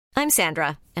I'm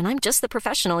Sandra, and I'm just the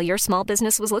professional your small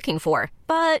business was looking for.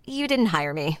 But you didn't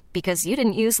hire me because you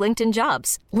didn't use LinkedIn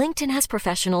Jobs. LinkedIn has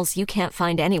professionals you can't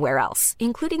find anywhere else,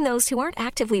 including those who aren't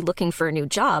actively looking for a new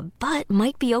job, but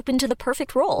might be open to the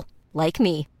perfect role, like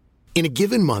me. In a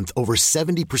given month, over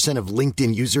 70% of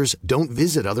LinkedIn users don't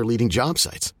visit other leading job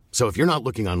sites. So if you're not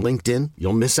looking on LinkedIn,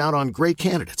 you'll miss out on great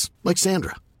candidates like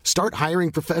Sandra. Start hiring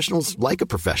professionals like a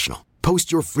professional.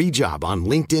 Post your free job on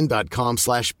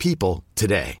linkedin.com/people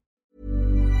today.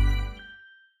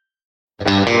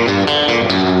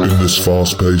 In this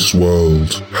fast-paced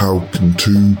world, how can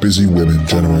two busy women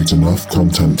generate enough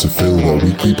content to fill their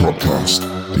weekly podcast?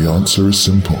 The answer is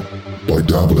simple: by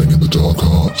dabbling in the dark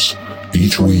arts.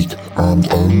 Each week,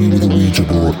 armed only with a Ouija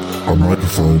board, a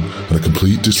microphone, and a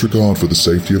complete disregard for the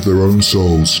safety of their own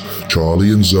souls,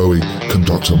 Charlie and Zoe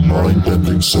conduct a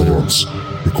mind-bending seance,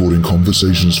 recording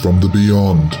conversations from the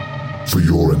beyond for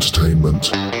your entertainment.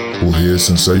 We'll hear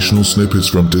sensational snippets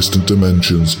from distant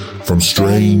dimensions, from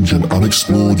strange and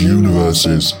unexplored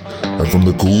universes, and from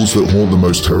the ghouls that haunt the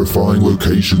most terrifying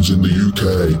locations in the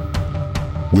UK,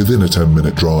 within a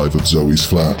 10-minute drive of Zoe's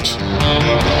flat.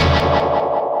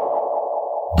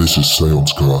 This is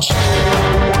Seance Cast.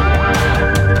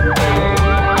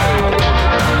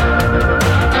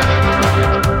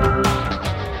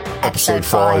 Episode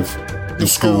 5, The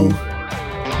School.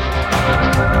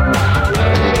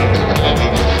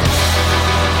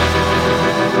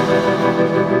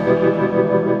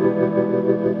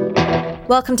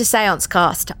 Welcome to Seance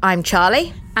Cast. I'm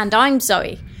Charlie. And I'm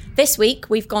Zoe. This week,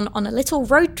 we've gone on a little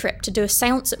road trip to do a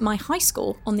séance at my high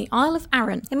school on the Isle of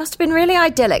Arran. It must have been really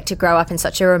idyllic to grow up in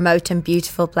such a remote and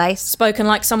beautiful place. Spoken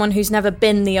like someone who's never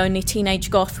been the only teenage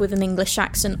goth with an English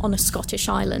accent on a Scottish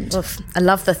island. Oof, I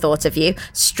love the thought of you,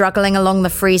 struggling along the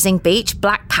freezing beach,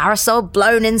 black parasol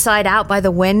blown inside out by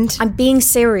the wind. I'm being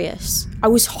serious. I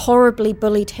was horribly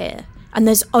bullied here, and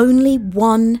there's only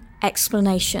one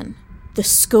explanation. The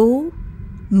school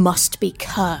must be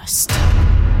cursed.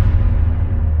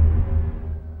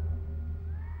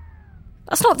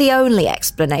 That's not the only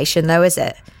explanation, though, is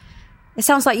it? It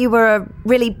sounds like you were a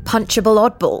really punchable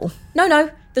oddball. No,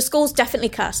 the school's definitely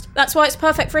cursed. That's why it's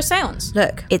perfect for a séance.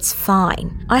 Look, it's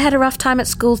fine. I had a rough time at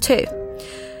school too.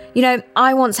 You know,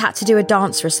 I once had to do a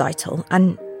dance recital,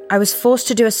 and I was forced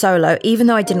to do a solo, even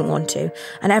though I didn't want to,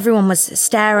 and everyone was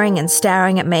staring and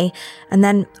staring at me, and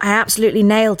then I absolutely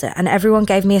nailed it, and everyone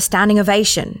gave me a standing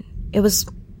ovation. It was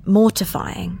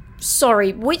mortifying.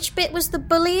 Sorry, which bit was the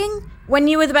bullying? When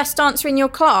you were the best dancer in your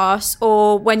class,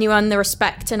 or when you earned the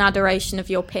respect and adoration of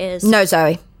your peers? No,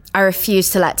 Zoe. I refuse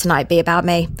to let tonight be about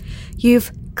me.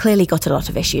 You've clearly got a lot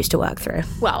of issues to work through.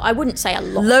 Well, I wouldn't say a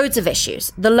lot. Loads of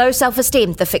issues. The low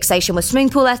self-esteem, the fixation with swimming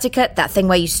pool etiquette, that thing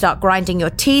where you start grinding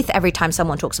your teeth every time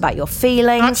someone talks about your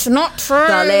feelings. That's not true.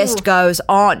 The list goes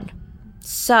on.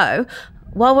 So,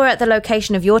 while we're at the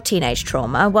location of your teenage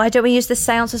trauma, why don't we use this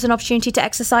séance as an opportunity to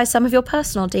exercise some of your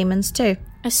personal demons too?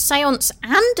 A séance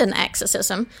and an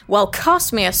exorcism? Well,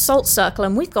 cast me a salt circle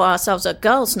and we've got ourselves a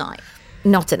girls' night.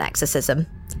 Not an exorcism.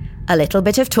 A little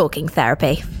bit of talking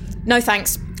therapy. No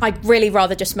thanks. I'd really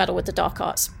rather just meddle with the dark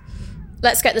arts.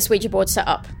 Let's get this Ouija board set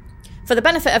up. For the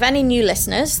benefit of any new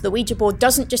listeners, the Ouija board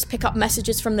doesn't just pick up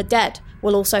messages from the dead.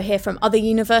 We'll also hear from other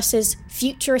universes,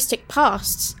 futuristic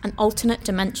pasts, and alternate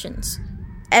dimensions.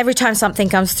 Every time something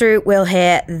comes through, we'll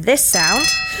hear this sound.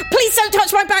 Please don't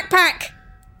touch my backpack!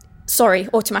 Sorry,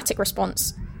 automatic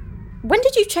response. When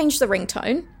did you change the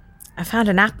ringtone? I found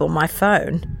an app on my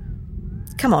phone.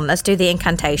 Come on, let's do the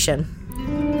incantation.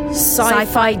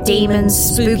 Sci-fi demons,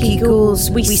 spooky ghouls,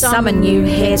 we summon you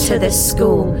here to this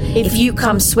school. If you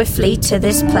come swiftly to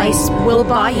this place, we'll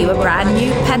buy you a brand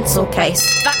new pencil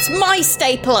case. That's my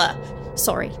stapler!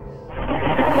 Sorry.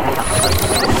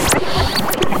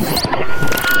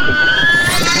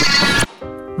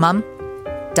 Mum,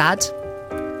 Dad,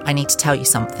 I need to tell you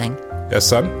something. Yes,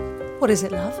 son? What is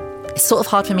it, love? It's sort of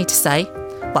hard for me to say,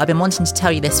 but I've been wanting to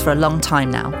tell you this for a long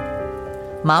time now.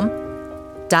 Mum,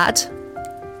 Dad,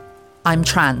 I'm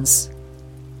trans.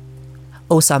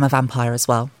 Also, I'm a vampire as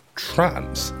well.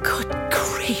 Trans? Good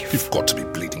grief. You've got to be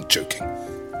bleeding joking.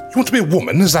 You want to be a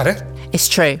woman, is that it? It's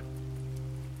true.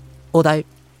 Although,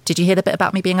 did you hear the bit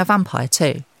about me being a vampire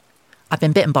too? I've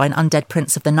been bitten by an undead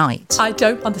prince of the night. I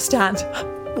don't understand.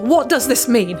 What does this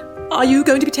mean? Are you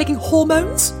going to be taking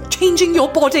hormones? Changing your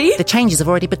body? The changes have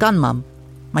already begun, Mum.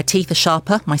 My teeth are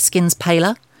sharper, my skin's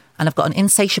paler, and I've got an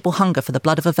insatiable hunger for the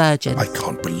blood of a virgin. I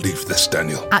can't believe this,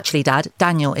 Daniel. Actually, Dad,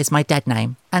 Daniel is my dead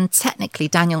name. And technically,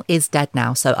 Daniel is dead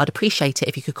now, so I'd appreciate it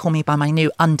if you could call me by my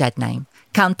new undead name.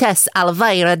 Countess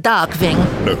Alvira Darkwing.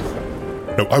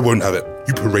 No, I won't have it.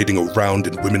 You parading around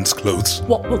in women's clothes.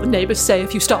 What will the neighbours say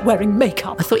if you start wearing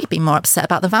makeup? I thought you'd be more upset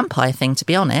about the vampire thing, to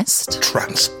be honest.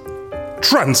 Trans,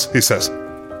 he says.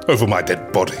 Over my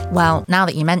dead body. Well, now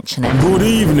that you mention it... Good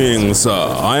evening, sir.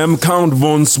 I am Count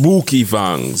von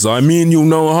Spookyfangs. I mean you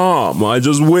no harm. I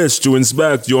just wish to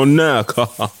inspect your neck. No,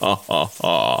 what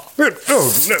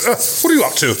are you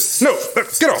up to? No,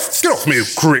 get off me, you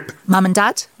creep. Mum and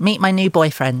Dad, meet my new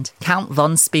boyfriend, Count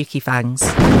von Spookyfangs.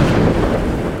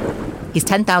 He's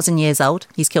 10,000 years old,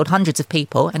 he's killed hundreds of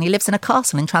people, and he lives in a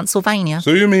castle in Transylvania.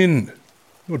 So you mean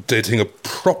you're dating a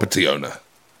property owner?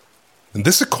 In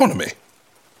this economy?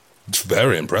 It's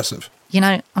very impressive. You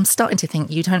know, I'm starting to think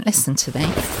you don't listen to me.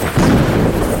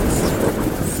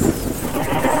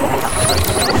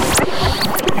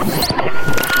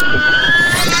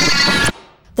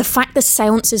 The fact the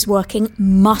seance is working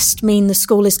must mean the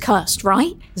school is cursed,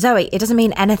 right? Zoe, it doesn't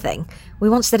mean anything. We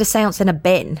once did a seance in a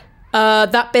bin.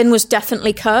 That bin was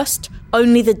definitely cursed.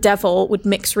 Only the devil would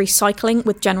mix recycling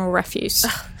with general refuse.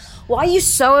 Why are you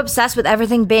so obsessed with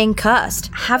everything being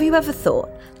cursed? Have you ever thought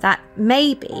that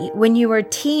maybe when you were a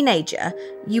teenager,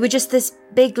 you were just this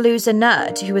big loser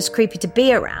nerd who was creepy to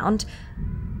be around?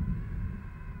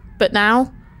 But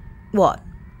now? What?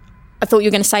 I thought you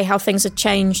were going to say how things had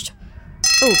changed.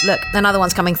 Oh, look, another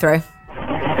one's coming through.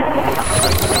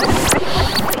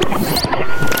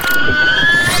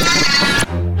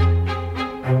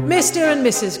 Mr. and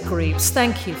Mrs. Greaves,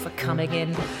 thank you for coming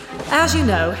in. As you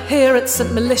know, here at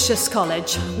St. Malicious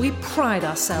College, we pride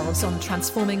ourselves on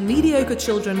transforming mediocre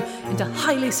children into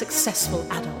highly successful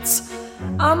adults.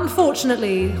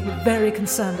 Unfortunately, we're very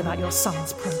concerned about your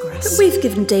son's progress. We've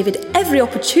given David every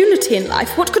opportunity in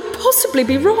life. What could possibly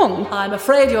be wrong? I'm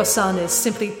afraid your son is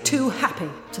simply too happy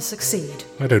to succeed.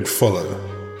 I don't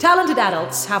follow. Talented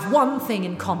adults have one thing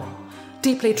in common: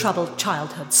 deeply troubled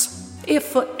childhoods. If,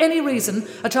 for any reason,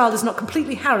 a child is not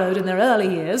completely harrowed in their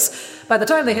early years, by the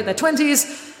time they hit their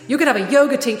 20s, you could have a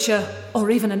yoga teacher or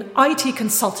even an IT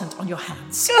consultant on your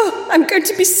hands. Oh, I'm going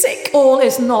to be sick. All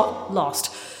is not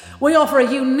lost. We offer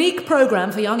a unique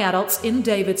program for young adults in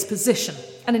David's position,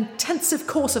 an intensive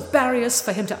course of barriers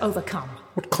for him to overcome.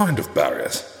 What kind of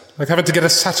barriers? Like having to get a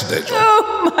Saturday job?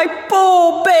 Oh, my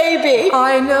poor baby.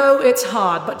 I know it's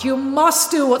hard, but you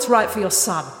must do what's right for your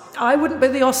son. I wouldn't be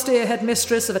the austere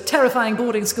headmistress of a terrifying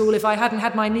boarding school if I hadn't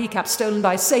had my kneecap stolen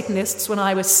by Satanists when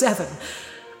I was 7.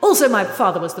 Also, my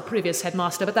father was the previous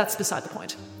headmaster, but that's beside the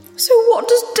point. So what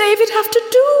does David have to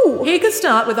do? He can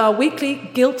start with our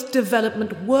weekly guilt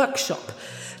development workshop.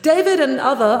 David and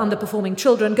other underperforming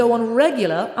children go on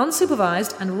regular,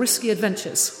 unsupervised and risky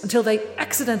adventures until they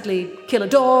accidentally kill a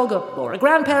dog or a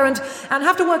grandparent and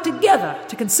have to work together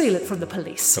to conceal it from the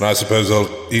police. And I suppose they'll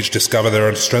each discover their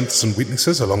own strengths and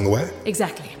weaknesses along the way?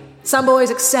 Exactly. Some boys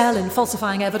excel in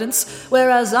falsifying evidence,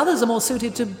 whereas others are more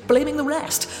suited to blaming the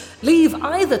rest. Leave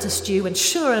either to stew, and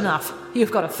sure enough,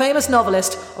 you've got a famous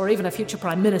novelist or even a future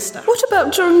prime minister. What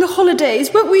about during the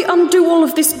holidays? Won't we undo all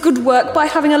of this good work by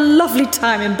having a lovely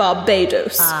time in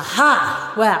Barbados?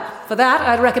 Aha! Well, for that,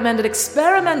 I'd recommend an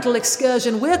experimental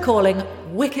excursion we're calling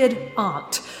Wicked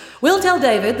Aunt. We'll tell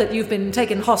David that you've been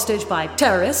taken hostage by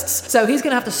terrorists, so he's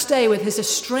going to have to stay with his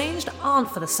estranged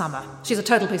aunt for the summer. She's a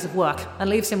total piece of work and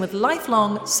leaves him with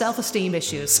lifelong self-esteem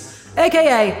issues.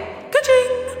 AKA,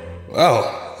 ka-ching!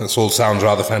 Well, this all sounds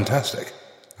rather fantastic.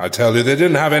 I tell you, they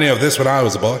didn't have any of this when I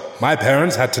was a boy. My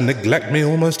parents had to neglect me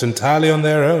almost entirely on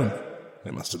their own. They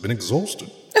must have been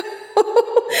exhausted.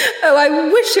 Oh, I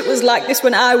wish it was like this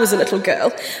when I was a little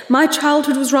girl. My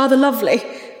childhood was rather lovely.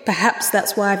 Perhaps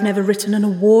that's why I've never written an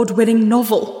award-winning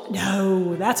novel.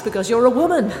 No, that's because you're a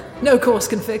woman. No course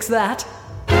can fix that.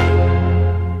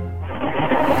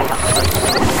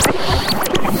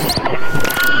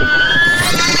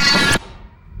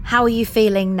 How are you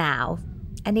feeling now?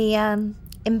 Any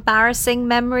embarrassing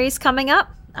memories coming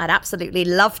up? I'd absolutely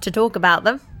love to talk about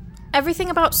them. Everything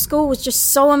about school was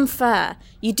just so unfair.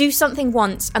 You do something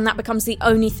once and that becomes the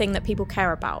only thing that people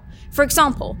care about. For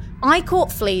example, I caught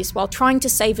fleas while trying to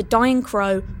save a dying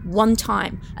crow one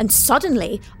time, and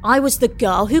suddenly I was the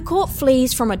girl who caught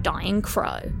fleas from a dying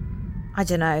crow. I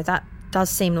don't know, that does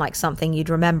seem like something you'd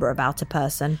remember about a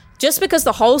person. Just because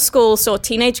the whole school saw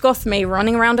teenage goth me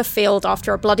running around a field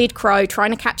after a bloodied crow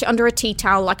trying to catch it under a tea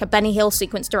towel like a Benny Hill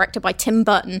sequence directed by Tim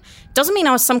Burton doesn't mean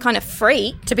I was some kind of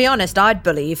freak. To be honest, I'd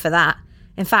bully you for that.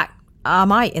 In fact, I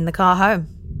might in the car home.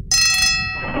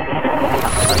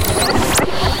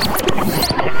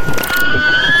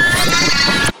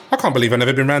 I can't believe I've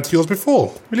never been round to yours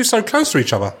before. We live so close to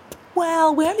each other.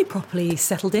 Well, we only properly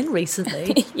settled in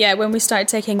recently. Yeah, when we started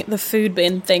taking the food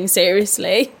bin thing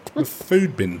seriously. The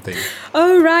food bin thing.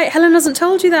 Oh, right, Helen hasn't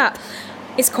told you that.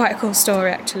 It's quite a cool story,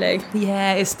 actually.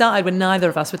 Yeah, it started when neither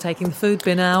of us were taking the food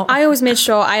bin out. I always made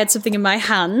sure I had something in my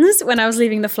hands when I was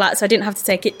leaving the flat so I didn't have to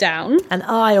take it down. And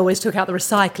I always took out the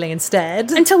recycling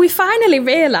instead. Until we finally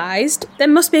realised there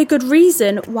must be a good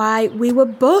reason why we were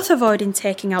both avoiding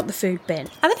taking out the food bin.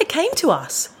 And then it came to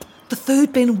us. The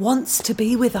food bin wants to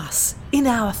be with us, in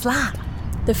our flat.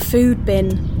 The food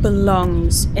bin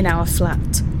belongs in our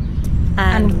flat.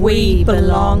 And we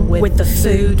belong with the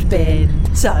food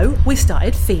bin. So we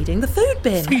started feeding the food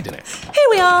bin. Feeding it? Here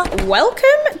we are.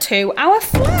 Welcome to our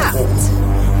flat.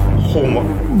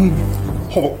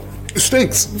 Oh, it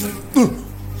stinks.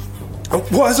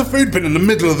 Why is a food bin in the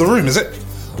middle of the room? Is it?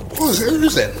 What is it? Who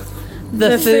is it?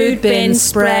 The food bin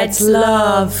spreads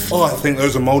love. Oh, I think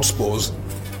those are mold spores.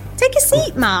 Take a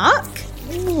seat, Mark.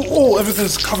 Oh,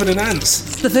 everything's covered in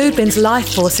ants. The food bin's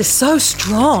life force is so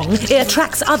strong, it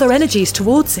attracts other energies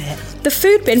towards it. The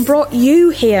food bin brought you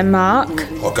here, Mark.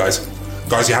 Oh, guys,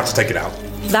 you have to take it out.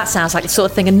 That sounds like the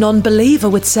sort of thing a non-believer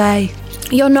would say.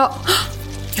 You're not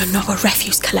a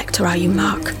refuse collector, are you,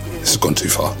 Mark? This has gone too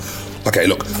far. Okay,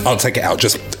 look, I'll take it out.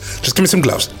 Just give me some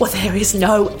gloves. Well, there is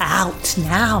no out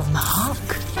now,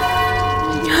 Mark.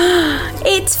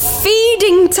 It's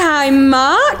feeding time,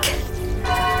 Mark.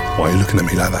 Why are you looking at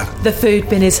me like that? The food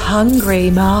bin is hungry,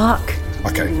 Mark.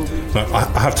 Okay, no,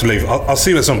 I have to leave. I'll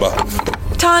see you at Zumba.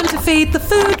 Time to feed the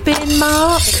food bin,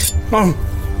 Mark.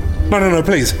 No,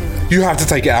 please. You have to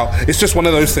take it out. It's just one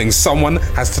of those things. Someone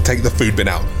has to take the food bin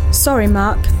out. Sorry,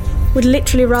 Mark. We'd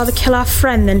literally rather kill our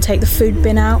friend than take the food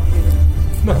bin out.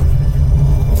 No.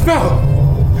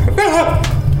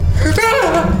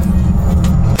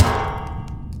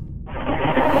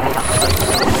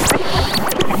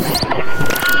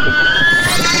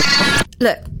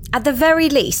 Look, at the very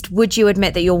least, would you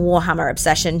admit that your Warhammer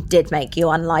obsession did make you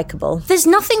unlikable? There's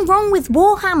nothing wrong with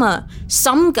Warhammer.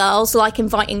 Some girls like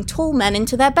inviting tall men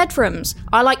into their bedrooms.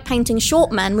 I like painting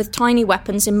short men with tiny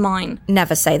weapons in mine.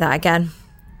 Never say that again.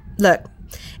 Look,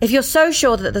 if you're so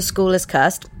sure that the school is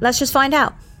cursed, let's just find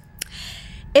out.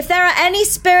 If there are any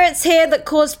spirits here that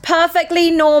caused perfectly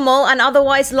normal and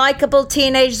otherwise likable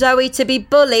teenage Zoe to be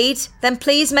bullied, then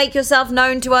please make yourself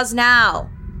known to us now.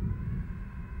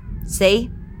 See?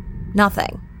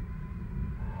 Nothing.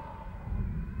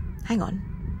 Hang on.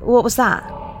 What was that?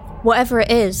 Whatever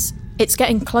it is, it's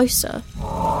getting closer.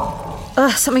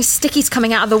 Ugh, something sticky's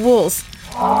coming out of the walls.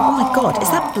 Oh my god, is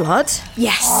that blood?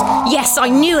 Yes, I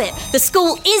knew it. The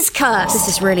school is cursed. This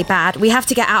is really bad. We have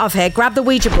to get out of here. Grab the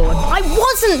Ouija board. I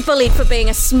wasn't bullied for being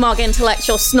a smug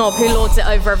intellectual snob who lords it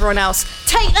over everyone else.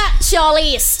 Take that,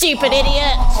 Charlie, you stupid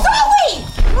idiot. Zoe!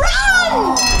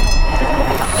 Run!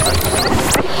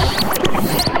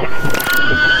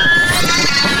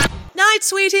 Night,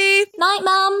 sweetie. Night,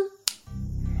 Mum.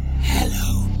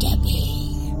 Hello,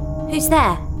 Debbie. Who's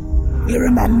there? You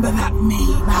remember that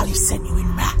meme Ali sent you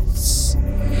in maths?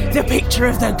 The picture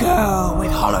of the girl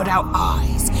with hollowed out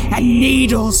eyes and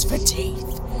needles for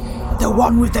teeth. The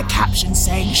one with the caption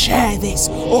saying, "Share this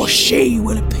or she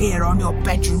will appear on your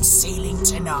bedroom ceiling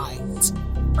tonight."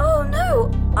 Oh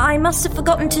no, I must have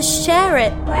forgotten to share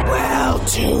it. Well,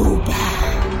 too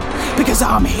bad. Because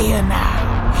I'm here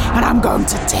now, and I'm going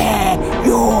to tear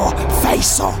your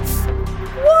face off.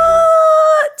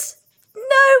 What?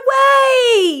 No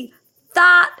way!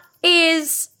 That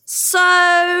is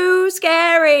so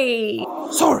scary.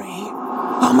 Sorry,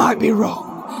 I might be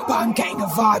wrong, but I'm getting a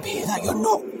vibe here that you're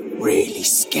not really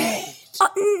scared. No,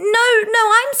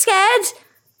 I'm scared.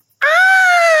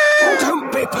 Ah!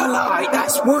 Don't be polite,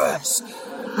 that's worse.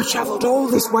 I travelled all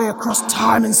this way across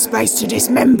time and space to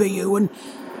dismember you, and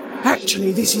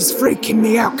actually this is freaking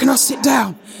me out. Can I sit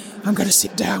down? I'm going to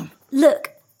sit down. Look,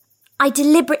 I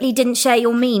deliberately didn't share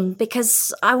your meme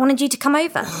because I wanted you to come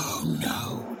over. Oh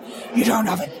no, you don't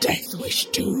have a death wish,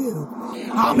 do you?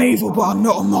 I'm evil, but I'm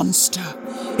not a monster.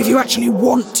 If you actually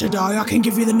want to die, I can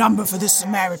give you the number for the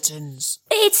Samaritans.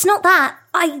 It's not that.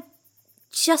 I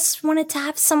just wanted to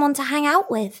have someone to hang out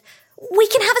with. We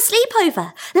can have a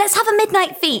sleepover. Let's have a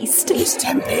midnight feast. It's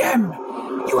 10 p.m.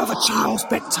 You have a child's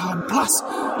bedtime, plus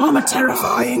I'm a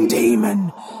terrifying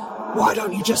demon. Why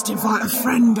don't you just invite a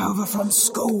friend over from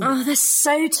school? Oh, they're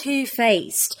so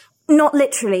two-faced. Not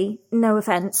literally, no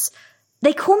offence.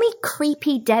 They call me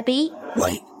Creepy Debbie.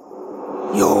 Wait,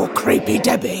 you're Creepy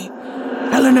Debbie?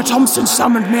 Eleanor Thompson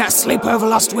summoned me at a sleepover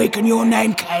last week and your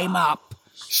name came up.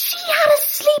 She had a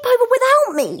sleepover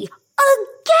without me.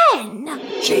 Again.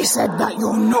 She said that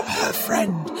you're not her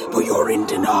friend, but you're in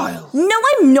denial. No,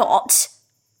 I'm not.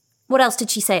 What else did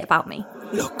she say about me?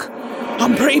 Look,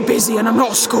 I'm pretty busy and I'm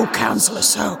not a school counsellor,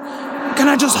 so can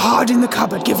I just hide in the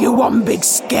cupboard, give you one big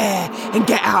scare and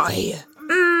get out of here?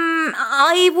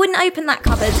 I wouldn't open that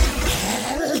cupboard.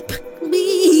 Help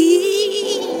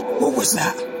me! What was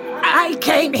that? I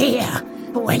came here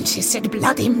when she said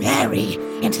Bloody Mary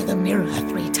into the mirror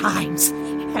 3 times,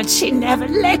 and she never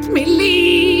let me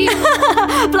leave.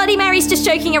 Bloody Mary's just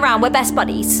joking around. We're best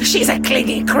buddies. She's a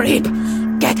clingy creep.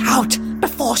 Get out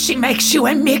before she makes you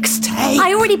a mixtape.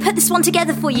 I already put this one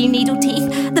together for you, Needle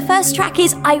Teeth. The first track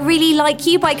is I Really Like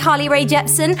You by Carly Rae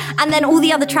Jepsen, and then all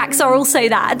the other tracks are also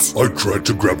that. I tried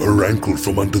to grab her ankle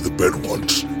from under the bed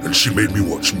once, and she made me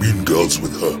watch Mean Girls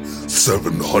with her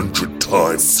 700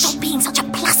 times. Stop being such a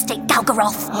plastic,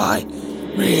 Galgaroth. I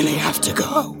really have to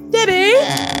go. Debbie!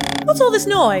 What's all this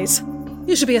noise?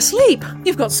 You should be asleep.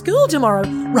 You've got school tomorrow.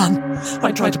 Run.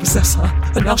 I tried to possess her,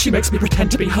 and now she makes me pretend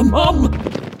to be her mum.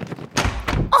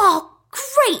 Oh,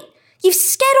 great! You've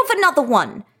scared off another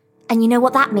one. And you know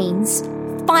what that means?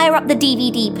 Fire up the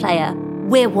DVD player.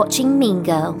 We're watching Mean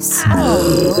Girls.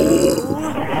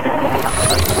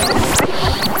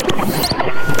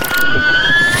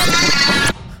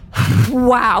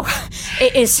 Wow.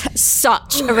 It is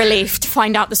such a relief to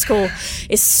find out the school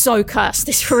is so cursed.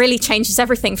 This really changes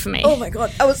everything for me. Oh my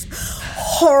god, that was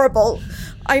horrible.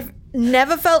 I've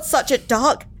never felt such a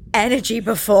dark energy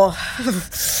before.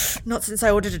 Not since I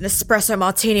ordered an espresso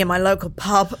martini in my local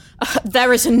pub.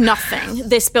 There is nothing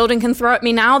this building can throw at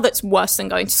me now that's worse than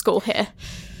going to school here.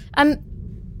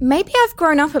 Maybe I've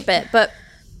grown up a bit, but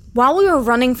while we were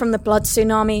running from the blood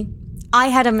tsunami, I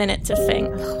had a minute to think.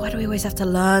 Why do we always have to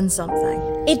learn something?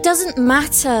 It doesn't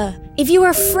matter if you were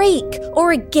a freak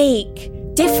or a geek.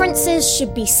 Differences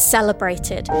should be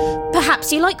celebrated.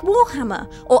 Perhaps you like Warhammer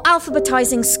or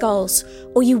alphabetizing skulls,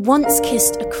 or you once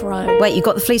kissed a crow. Wait, you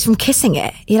got the fleas from kissing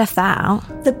it? You left that out.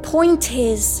 The point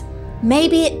is,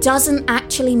 maybe it doesn't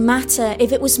actually matter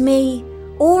if it was me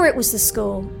or it was the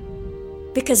school.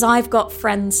 Because I've got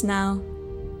friends now.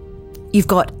 You've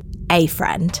got a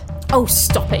friend. Oh,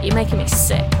 stop it. You're making me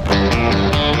sick.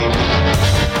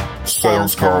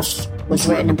 Seance Cast was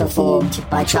written and performed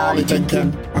by Charlie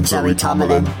Dinkin and Zoe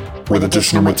Tamerlin, with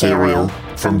additional material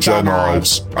from Jen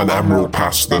Ives and Emerald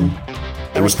Paston.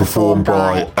 It was performed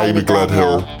by Amy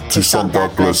Gledhill, Toussaint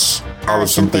Douglas,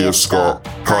 Alison Thea Scott,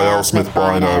 Kyle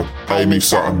Smith-Bino, Amy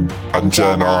Sutton, and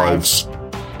Jen Ives.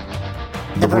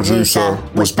 The producer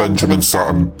was Benjamin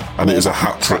Sutton, and it is a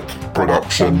hat-trick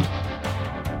production.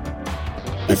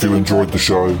 If you enjoyed the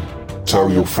show, tell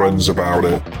your friends about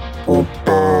it, or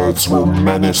birds will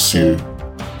menace you.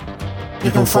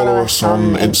 You can follow us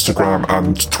on Instagram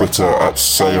and Twitter at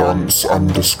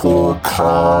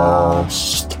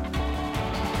seance_cast.